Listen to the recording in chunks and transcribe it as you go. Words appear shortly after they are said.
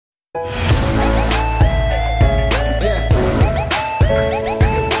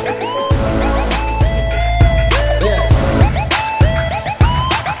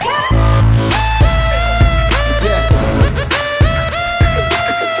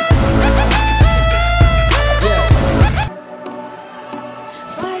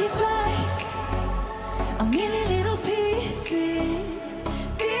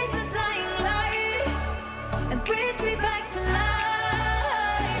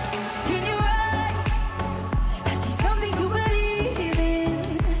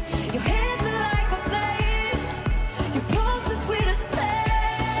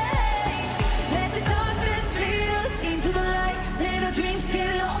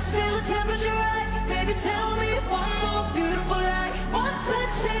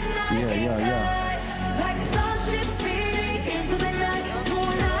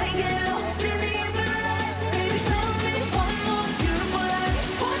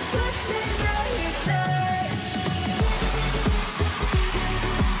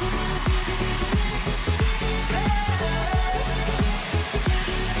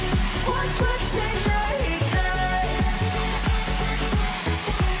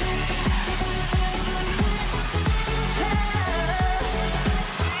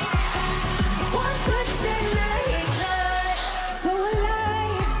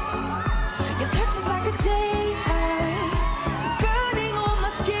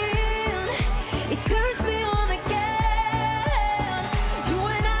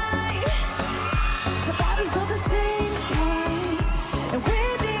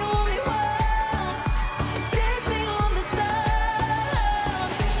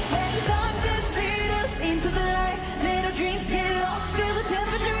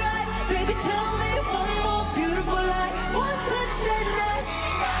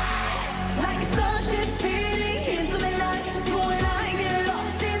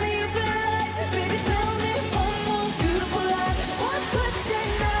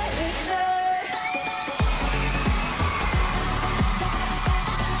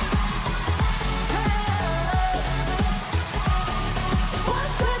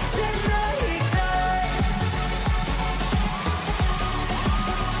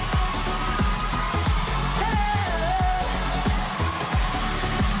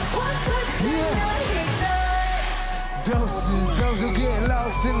Doses, those who get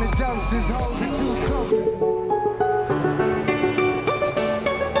lost in the doses, hold it too close.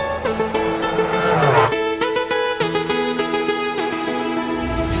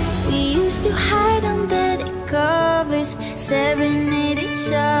 We used to hide under the covers, serenade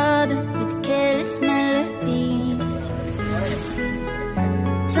each other with careless melodies.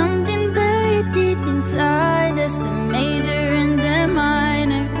 Something buried deep inside us, the major and the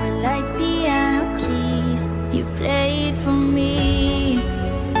minor were like piano keys. You played for me.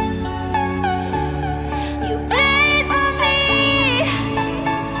 You played for me.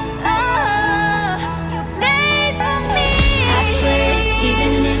 Oh, you played for me. I swear,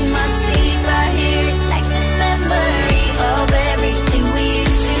 even in my sleep, I hear it like the memory of everything we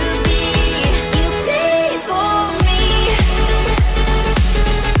used to be. You played for me.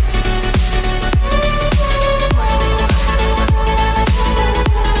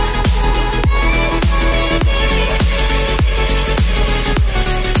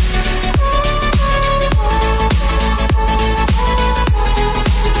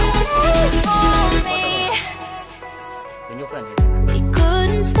 We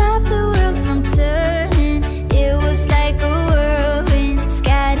couldn't stop the world from turning. It was like a whirlwind,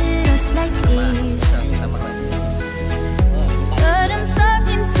 scattered us like leaves. But I'm stuck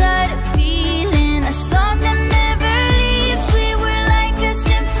inside a feeling, a song that never leaves. We were like a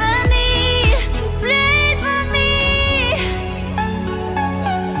symphony. You played for me.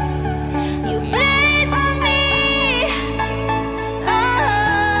 You played for me.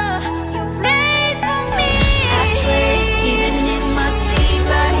 Oh, you played for me. I swear, even in my sleep,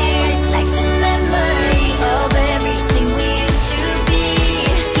 I hear it like the memory of everything we used to be.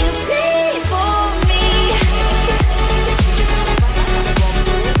 You played for me.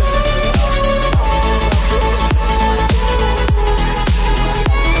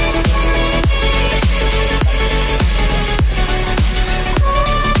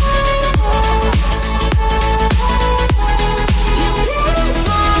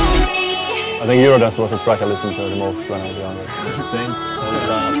 I think Eurodance was the track I listened to the most when I was younger. Same.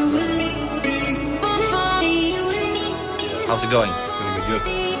 How's it going? It's really good.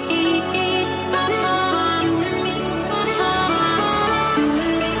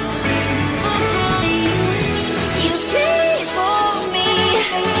 You played for me.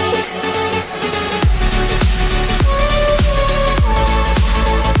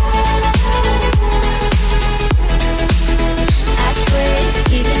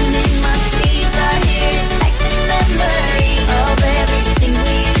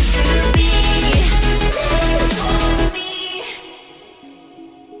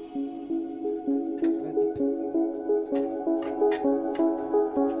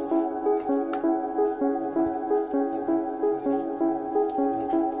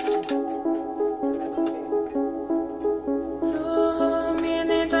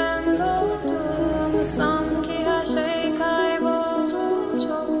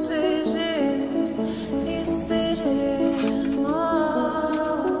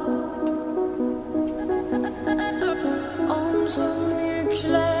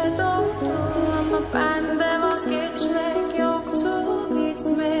 find